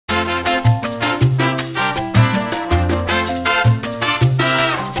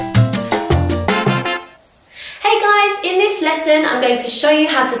lesson, I'm going to show you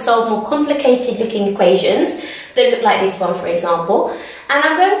how to solve more complicated looking equations that look like this one, for example. And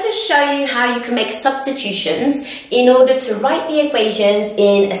I'm going to show you how you can make substitutions in order to write the equations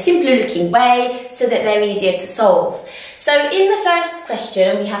in a simpler looking way so that they're easier to solve. So in the first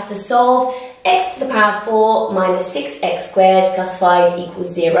question, we have to solve x to the power of 4 minus 6x squared plus 5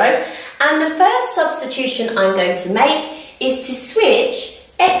 equals 0. And the first substitution I'm going to make is to switch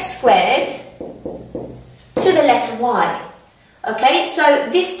x squared to the letter y. Okay, so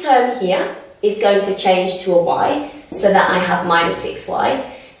this term here is going to change to a y, so that I have minus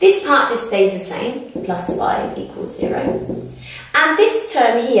 6y. This part just stays the same, plus 5 equals 0. And this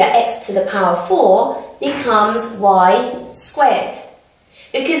term here, x to the power of 4, becomes y squared.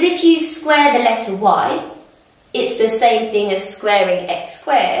 Because if you square the letter y, it's the same thing as squaring x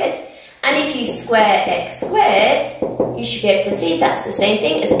squared. And if you square x squared, you should be able to see that's the same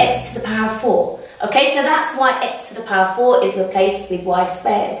thing as x to the power of 4. Okay, so that's why x to the power of 4 is replaced with y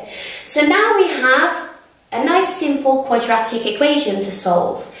squared. So now we have a nice simple quadratic equation to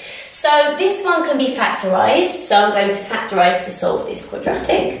solve. So this one can be factorised, so I'm going to factorise to solve this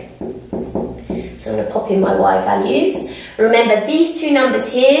quadratic. So I'm going to pop in my y values. Remember, these two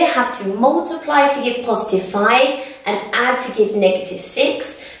numbers here have to multiply to give positive 5 and add to give negative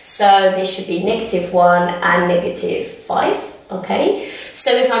 6. So there should be negative 1 and negative 5. Okay, so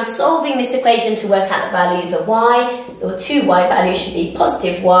if I'm solving this equation to work out the values of y, the two y values should be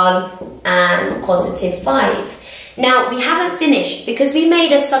positive 1 and positive 5. Now, we haven't finished because we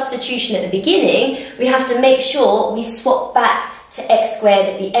made a substitution at the beginning. We have to make sure we swap back to x squared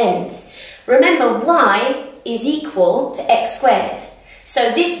at the end. Remember, y is equal to x squared. So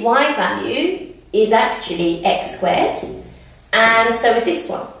this y value is actually x squared, and so is this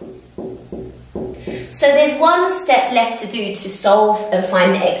one. So there's one step left to do to solve and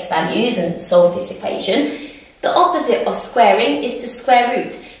find the x values and solve this equation. The opposite of squaring is to square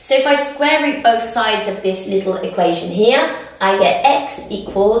root. So if I square root both sides of this little equation here, I get x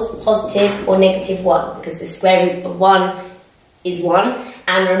equals positive or negative 1, because the square root of 1 is 1.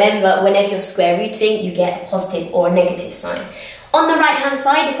 And remember, whenever you're square rooting, you get a positive or a negative sign. On the right hand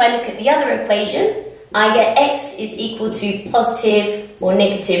side, if I look at the other equation, I get x is equal to positive or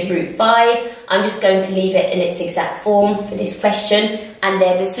negative root 5. I'm just going to leave it in its exact form for this question, and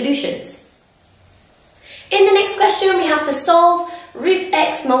they're the solutions. In the next question, we have to solve root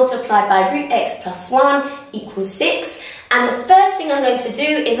x multiplied by root x plus 1 equals 6. And the first thing I'm going to do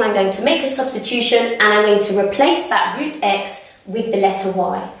is I'm going to make a substitution, and I'm going to replace that root x with the letter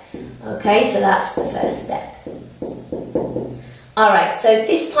y. Okay, so that's the first step. Alright, so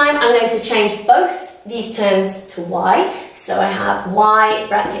this time I'm going to change both these terms to y. So I have y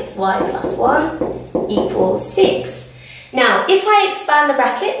brackets y plus 1 equals 6. Now, if I expand the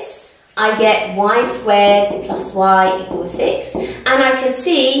brackets, I get y squared plus y equals 6. And I can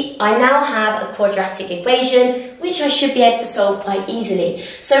see I now have a quadratic equation which I should be able to solve quite easily.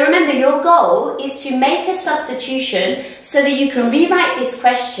 So remember, your goal is to make a substitution so that you can rewrite this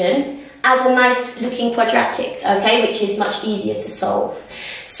question as a nice looking quadratic, okay, which is much easier to solve.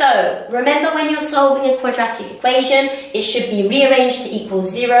 So remember, when you're solving a quadratic equation, it should be rearranged to equal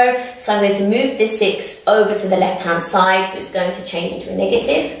 0. So I'm going to move this 6 over to the left hand side, so it's going to change into a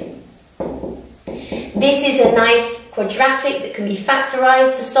negative. This is a nice quadratic that can be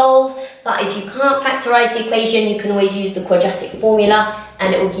factorised to solve, but if you can't factorise the equation, you can always use the quadratic formula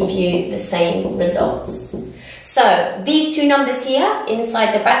and it will give you the same results. So these two numbers here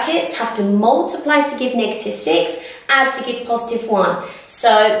inside the brackets have to multiply to give negative 6, add to give positive 1. So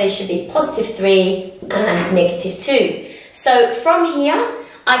they should be positive 3 and negative 2. So from here,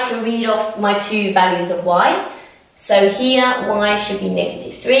 I can read off my two values of y. So here, y should be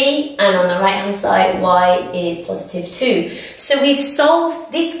negative 3, and on the right hand side, y is positive 2. So we've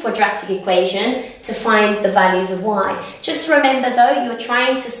solved this quadratic equation to find the values of y. Just remember though, you're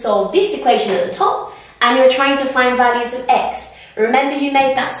trying to solve this equation at the top, and you're trying to find values of x. Remember, you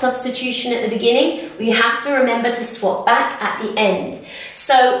made that substitution at the beginning? You have to remember to swap back at the end.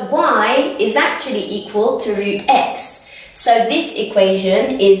 So y is actually equal to root x. So this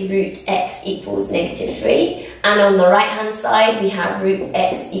equation is root x equals negative 3. And on the right hand side, we have root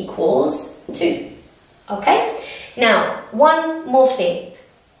x equals 2. Okay? Now, one more thing.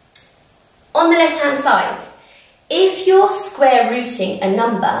 On the left hand side, if you're square rooting a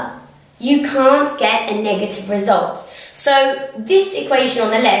number, you can't get a negative result. So this equation on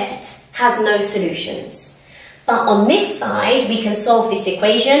the left has no solutions. But on this side, we can solve this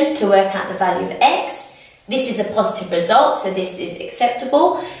equation to work out the value of x. This is a positive result, so this is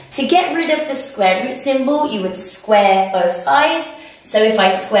acceptable. To get rid of the square root symbol, you would square both sides. So if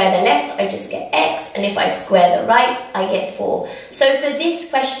I square the left, I just get x, and if I square the right, I get 4. So for this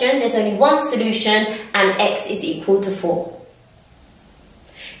question, there's only one solution, and x is equal to 4.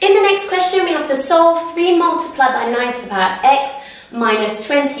 In the next question, we have to solve 3 multiplied by 9 to the power of x minus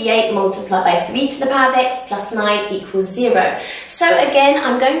 28 multiplied by 3 to the power of x plus 9 equals 0. So again,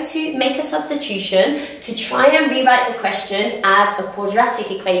 I'm going to make a substitution to try and rewrite the question as a quadratic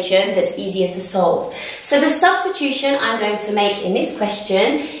equation that's easier to solve. So the substitution I'm going to make in this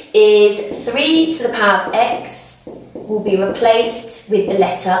question is 3 to the power of x will be replaced with the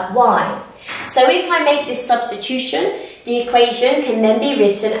letter y. So if I make this substitution, the equation can then be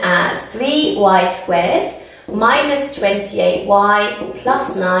written as 3y squared minus 28y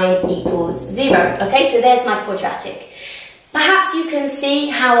plus 9 equals 0. Okay, so there's my quadratic. Perhaps you can see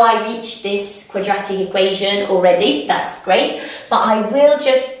how I reached this quadratic equation already. That's great. But I will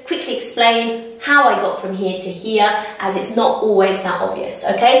just quickly explain how I got from here to here, as it's not always that obvious.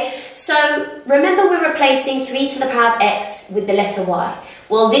 Okay, so remember we're replacing 3 to the power of x with the letter y.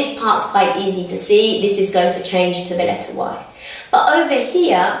 Well, this part's quite easy to see. This is going to change to the letter y. But over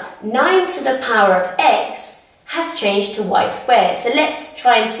here, 9 to the power of x has changed to y squared. So let's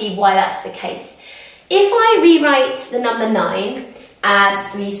try and see why that's the case. If I rewrite the number 9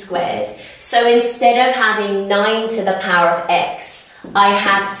 as 3 squared, so instead of having 9 to the power of x, I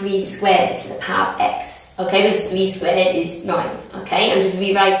have 3 squared to the power of x. Okay, because 3 squared is 9. Okay, I'm just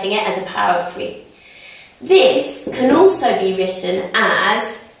rewriting it as a power of 3. This can also be written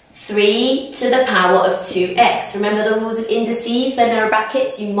as 3 to the power of 2x. Remember the rules of indices? When there are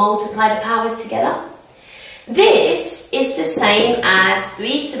brackets, you multiply the powers together. This is the same as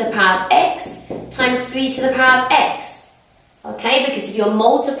 3 to the power of x times 3 to the power of x. Okay, because if you're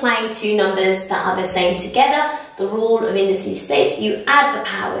multiplying two numbers that are the same together, the rule of indices states you add the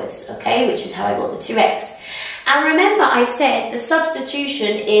powers, okay, which is how I got the 2x. And remember I said the substitution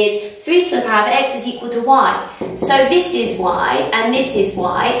is 3 to the power of x is equal to y. So this is y, and this is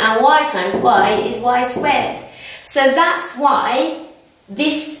y, and y times y is y squared. So that's why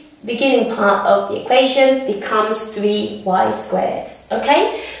this beginning part of the equation becomes 3y squared,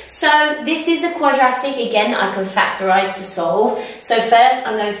 okay? So this is a quadratic, again, I can factorize to solve. So first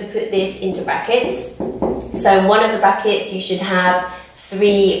I'm going to put this into brackets. So one of the brackets you should have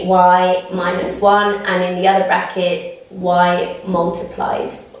 3y minus 1, and in the other bracket y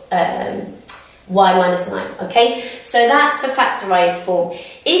multiplied, y minus 9, okay? So that's the factorized form.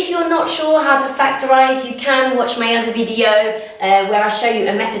 If you're not sure how to factorize, you can watch my other video where I show you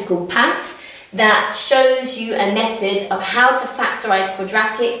a method called PATH that shows you a method of how to factorize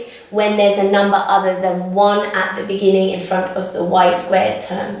quadratics when there's a number other than 1 at the beginning in front of the y squared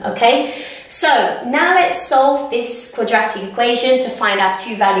term, okay? So now let's solve this quadratic equation to find our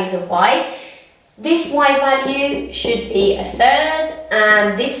two values of y. This y value should be a third,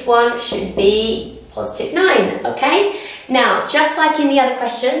 and this one should be positive 9, okay? Now, just like in the other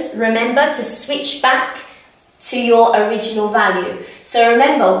questions, remember to switch back to your original value. So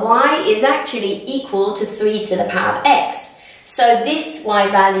remember, y is actually equal to 3 to the power of x. So this y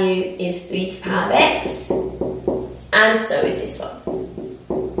value is 3 to the power of x, and so is this one.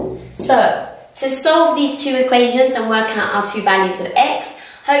 So, to solve these two equations and work out our two values of x,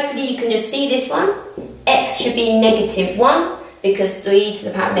 hopefully you can just see this one. X should be negative 1, because 3 to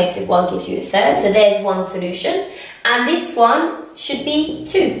the power of negative 1 gives you a third, so there's one solution. And this one should be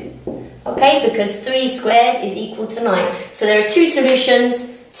 2, okay, because 3 squared is equal to 9. So there are two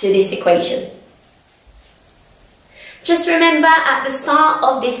solutions to this equation. Just remember, at the start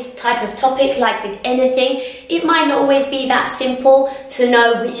of this type of topic, like with anything, it might not always be that simple to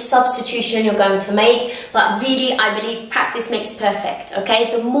know which substitution you're going to make, but really I believe practice makes perfect,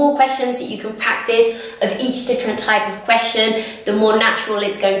 okay? The more questions that you can practice of each different type of question, the more natural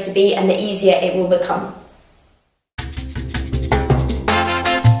it's going to be and the easier it will become.